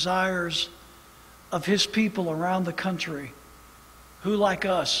and the desires of His people around the country who, like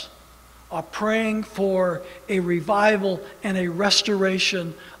us, are praying for a revival and a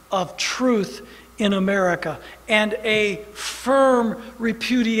restoration of truth in America and a firm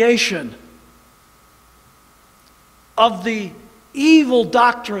repudiation of the evil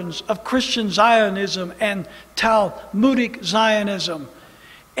doctrines of Christian Zionism and Talmudic Zionism,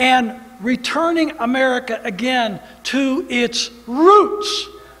 and returning America again to its roots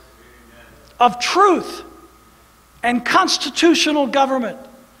of truth and constitutional government,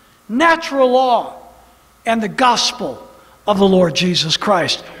 natural law, and the gospel of the Lord Jesus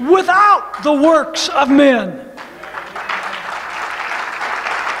Christ, without the works of men.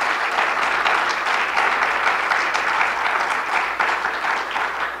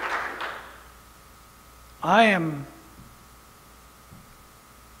 I am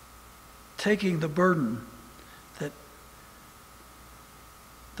taking the burden that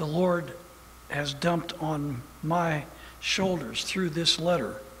the Lord has dumped on my shoulders through this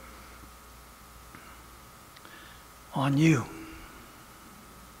letter on you.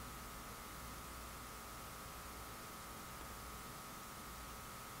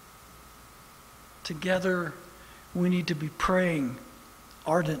 Together, we need to be praying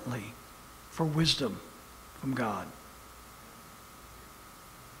ardently for wisdom from God.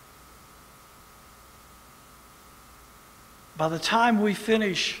 By the time we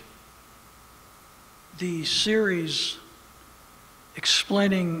finish the series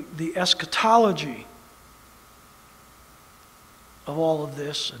explaining the eschatology of all of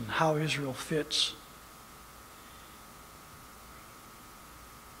this and how Israel fits,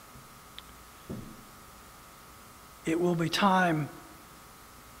 it will be time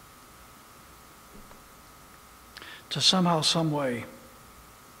to somehow, some way,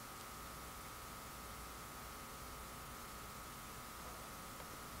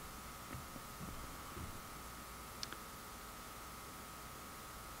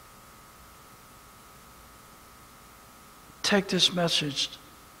 take this message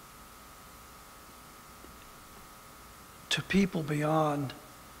to people beyond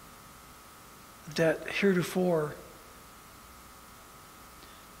that heretofore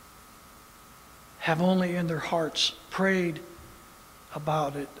have only in their hearts prayed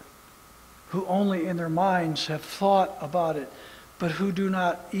about it, who only in their minds have thought about it, but who do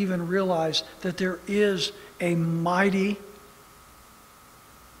not even realize that there is a mighty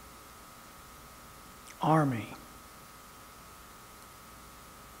army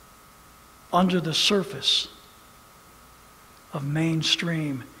under the surface of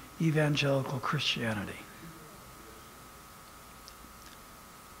mainstream evangelical Christianity.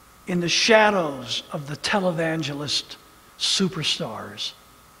 In the shadows of the televangelist superstars,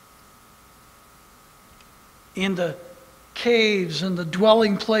 in the caves and the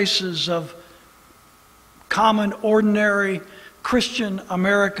dwelling places of common, ordinary Christian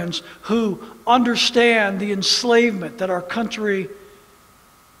Americans who understand the enslavement that our country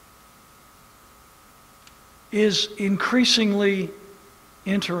is increasingly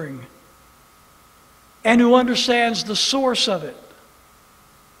entering, and who understands the source of it,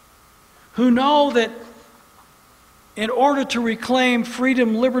 who know that in order to reclaim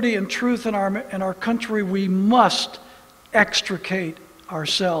freedom, liberty, and truth in our country, we must extricate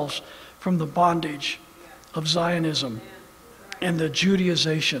ourselves from the bondage of Zionism and the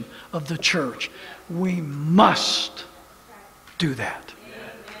Judaization of the church. We must do that.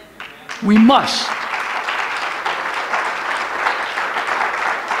 We must.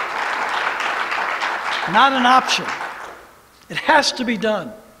 Not an option. It has to be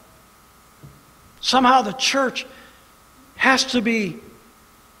done. Somehow the church has to be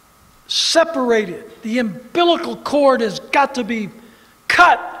separated. The umbilical cord has got to be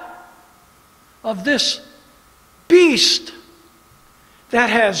cut of this beast that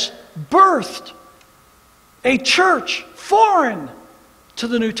has birthed a church foreign to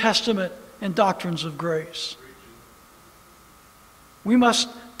the New Testament and doctrines of grace. We must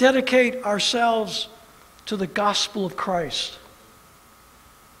dedicate ourselves to the gospel of Christ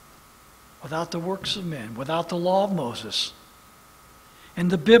without the works of men, without the law of Moses, and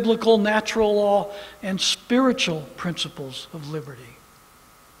the biblical, natural law, and spiritual principles of liberty.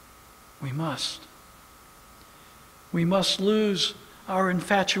 We must. We must lose our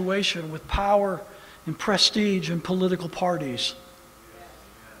infatuation with power and prestige and political parties.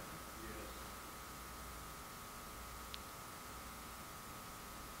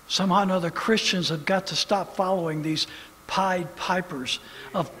 Somehow or another, Christians have got to stop following these Pied Pipers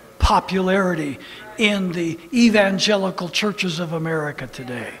of popularity in the evangelical churches of America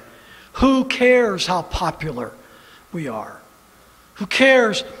today. Who cares how popular we are? Who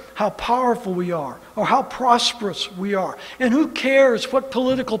cares how powerful we are or how prosperous we are? And who cares what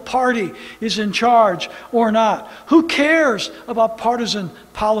political party is in charge or not? Who cares about partisan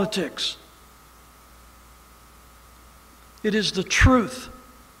politics? It is the truth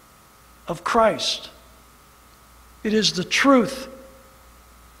of Christ. It is the truth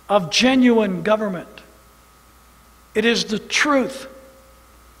of genuine government. It is the truth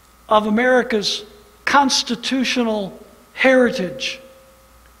of America's constitutional heritage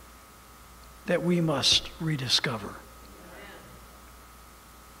that we must rediscover.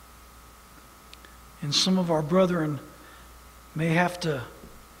 And some of our brethren may have to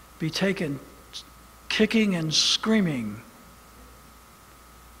be taken kicking and screaming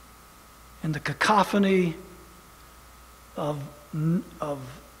in the cacophony of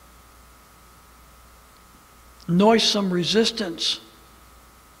noisome resistance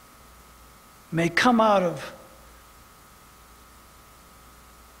may come out of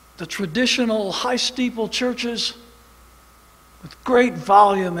the traditional high steeple churches with great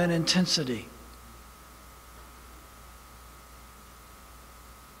volume and intensity.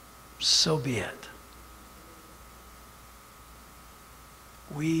 So be it.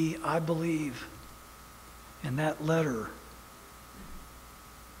 I believe, in that letter,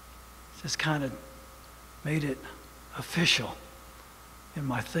 just kind of made it official in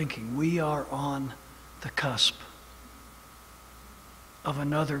my thinking. We are on the cusp of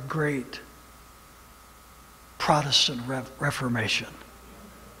another great Protestant Reformation.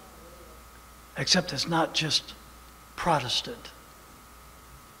 Except it's not just Protestant.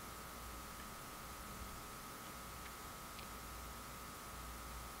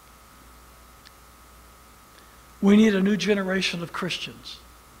 We need a new generation of Christians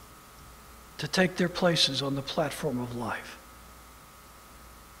to take their places on the platform of life.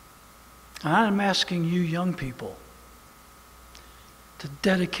 And I'm asking you young people to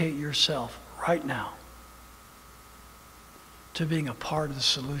dedicate yourself right now to being a part of the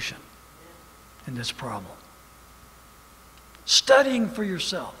solution in this problem. Studying for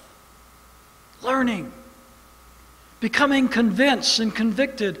yourself, learning, becoming convinced and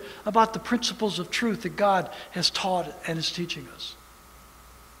convicted about the principles of truth that God has taught and is teaching us.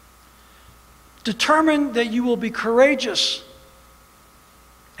 Determine that you will be courageous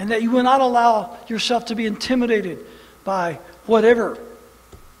and that you will not allow yourself to be intimidated by whatever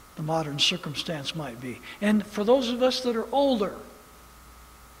the modern circumstance might be. And for those of us that are older,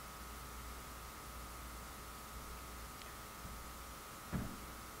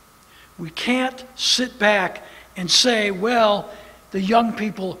 we can't sit back and say, well, the young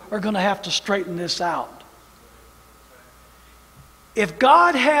people are going to have to straighten this out. If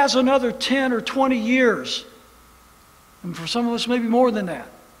God has another 10 or 20 years, and for some of us maybe more than that,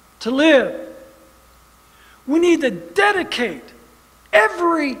 to live, we need to dedicate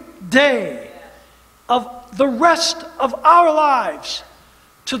every day of the rest of our lives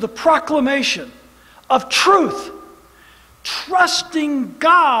to the proclamation of truth, trusting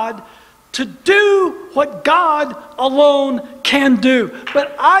God to do what God alone can do.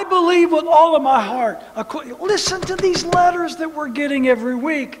 But I believe with all of my heart, listen to these letters that we're getting every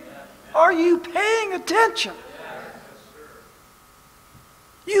week. Are you paying attention?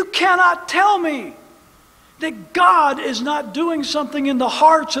 You cannot tell me that God is not doing something in the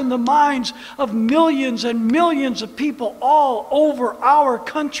hearts and the minds of millions and millions of people all over our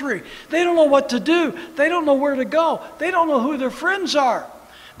country. They don't know what to do. They don't know where to go. They don't know who their friends are.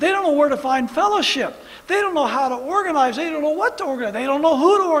 They don't know where to find fellowship. They don't know how to organize. They don't know what to organize. They don't know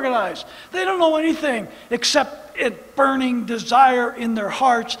who to organize. They don't know anything except a burning desire in their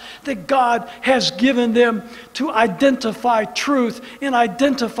hearts that God has given them to identify truth and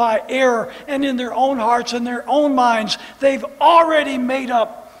identify error. And in their own hearts and their own minds, they've already made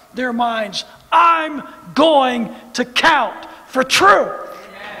up their minds. I'm going to count for truth.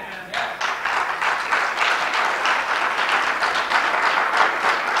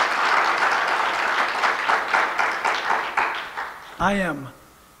 I am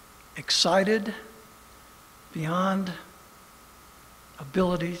excited beyond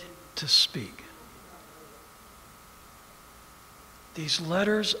ability to speak. These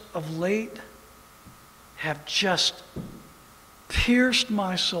letters of late have just pierced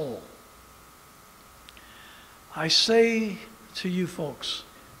my soul. I say to you folks,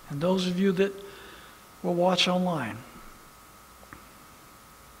 and those of you that will watch online,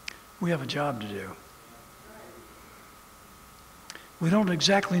 we have a job to do. We don't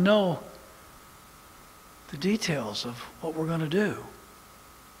exactly know the details of what we're going to do.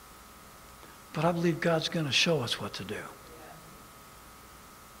 But I believe God's going to show us what to do.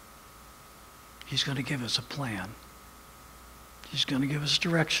 He's going to give us a plan. He's going to give us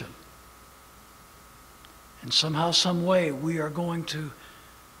direction. And somehow, some way, we are going to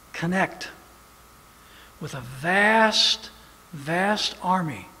connect with a vast, vast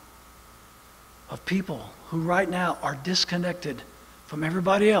army of people who right now are disconnected from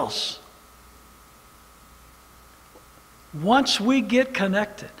everybody else. Once we get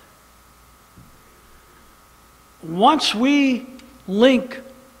connected, once we link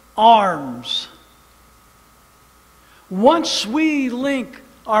arms, once we link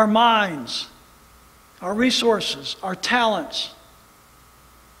our minds, our resources, our talents,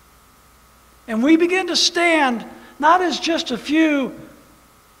 and we begin to stand not as just a few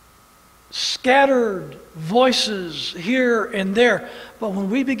scattered voices here and there, but when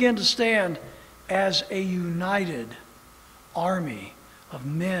we begin to stand as a united army of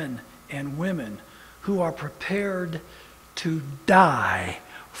men and women who are prepared to die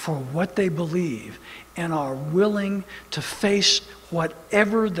for what they believe and are willing to face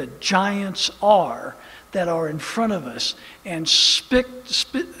whatever the giants are that are in front of us and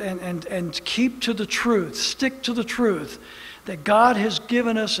and keep to the truth, stick to the truth that God has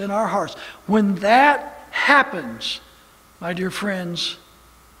given us in our hearts. When that happens, my dear friends,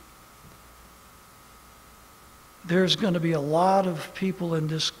 there's going to be a lot of people in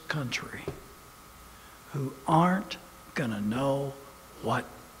this country who aren't going to know what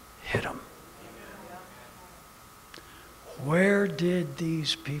hit them. Where did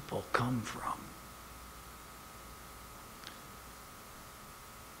these people come from?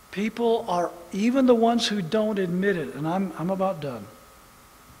 People are, even the ones who don't admit it, and I'm about done.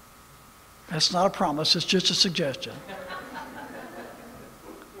 That's not a promise, it's just a suggestion.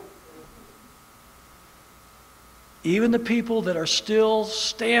 Even the people that are still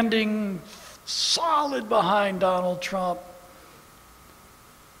standing solid behind Donald Trump,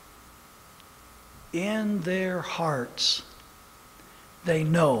 in their hearts, they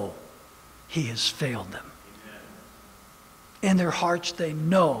know he has failed them. In their hearts, they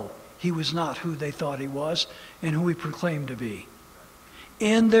know he was not who they thought he was and who he proclaimed to be.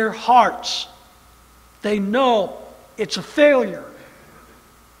 In their hearts, they know it's a failure.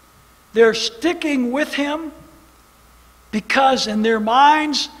 They're sticking with him because in their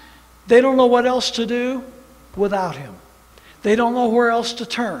minds, they don't know what else to do without him. They don't know where else to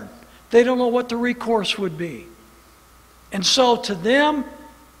turn. They don't know what the recourse would be. And so to them,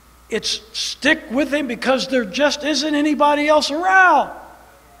 it's stick with him because there just isn't anybody else around.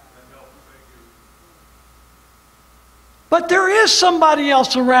 But there is somebody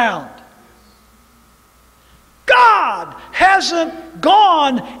else around. God hasn't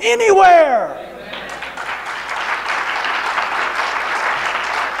gone anywhere.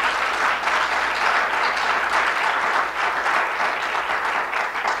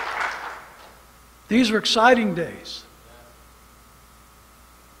 These are exciting days.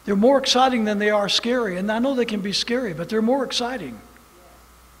 They're more exciting than they are scary. And I know they can be scary, but they're more exciting.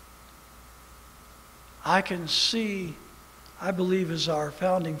 I can see, I believe as our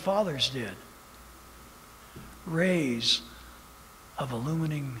founding fathers did, rays of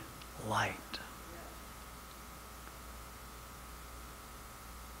illumining light.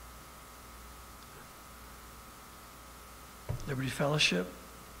 Liberty Fellowship,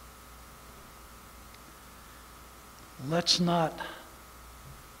 let's not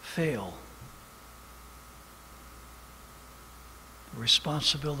fail the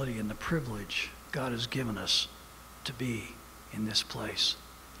responsibility and the privilege God has given us to be in this place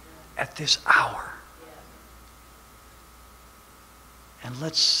at this hour. And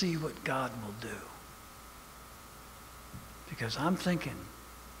let's see what God will do. Because I'm thinking,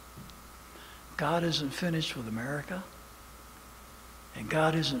 God isn't finished with America, and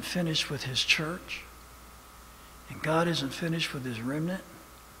God isn't finished with his church, and God isn't finished with his remnant,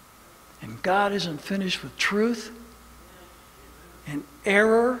 and God isn't finished with truth, and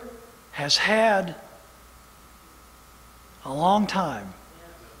error has had a long time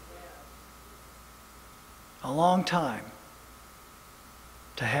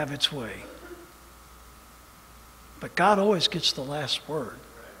to have its way. But God always gets the last word.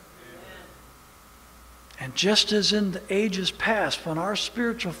 And just as in the ages past, when our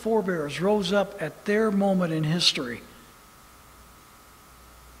spiritual forebears rose up at their moment in history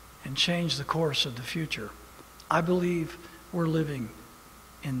and changed the course of the future, I believe we're living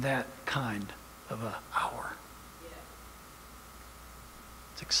in that kind of an hour.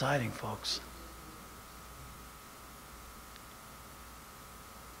 It's exciting, folks.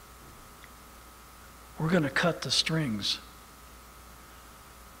 We're going to cut the strings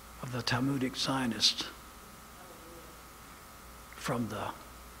of the Talmudic Zionists from the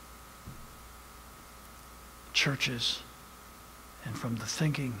churches and from the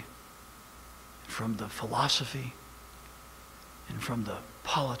thinking, and from the philosophy, and from the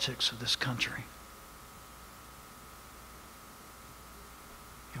politics of this country.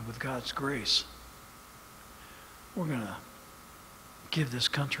 And with God's grace, we're going to give this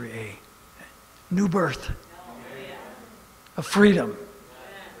country a new birth of freedom.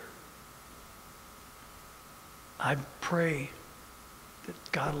 I pray that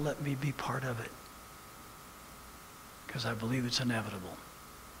God will let me be part of it, because I believe it's inevitable.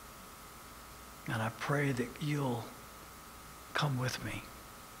 And I pray that you'll come with me.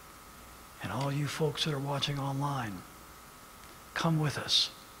 And all you folks that are watching online, come with us.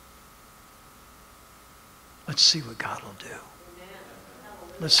 Let's see what God will do.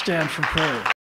 Let's stand for prayer.